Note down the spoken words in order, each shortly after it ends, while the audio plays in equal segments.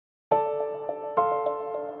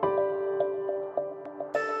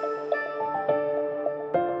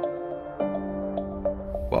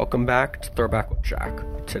Welcome back to Throwback with Jack.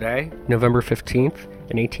 Today, November 15th,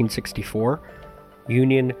 in 1864,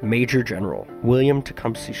 Union Major General William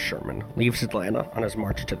Tecumseh Sherman leaves Atlanta on his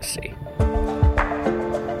march to the sea.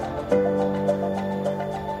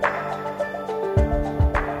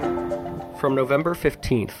 From November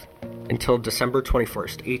 15th until December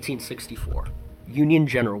 21st, 1864, Union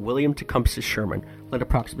General William Tecumseh Sherman led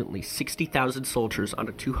approximately 60,000 soldiers on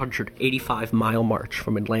a 285-mile march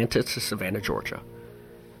from Atlanta to Savannah, Georgia.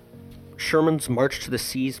 Sherman's march to the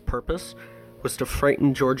sea's purpose was to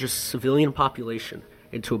frighten Georgia's civilian population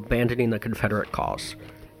into abandoning the Confederate cause.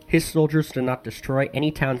 His soldiers did not destroy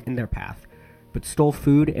any towns in their path, but stole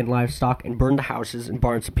food and livestock and burned the houses and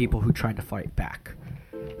barns of people who tried to fight back.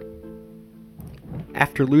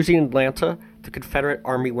 After losing Atlanta, the Confederate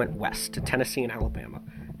Army went west to Tennessee and Alabama,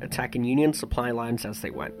 attacking Union supply lines as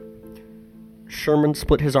they went. Sherman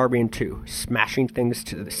split his army in two, smashing things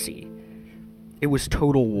to the sea. It was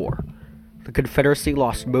total war. The Confederacy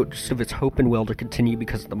lost most of its hope and will to continue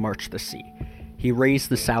because of the march to the sea. He razed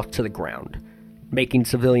the South to the ground, making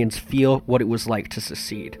civilians feel what it was like to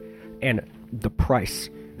secede, and the price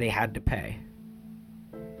they had to pay.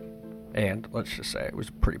 And let's just say it was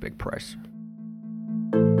a pretty big price.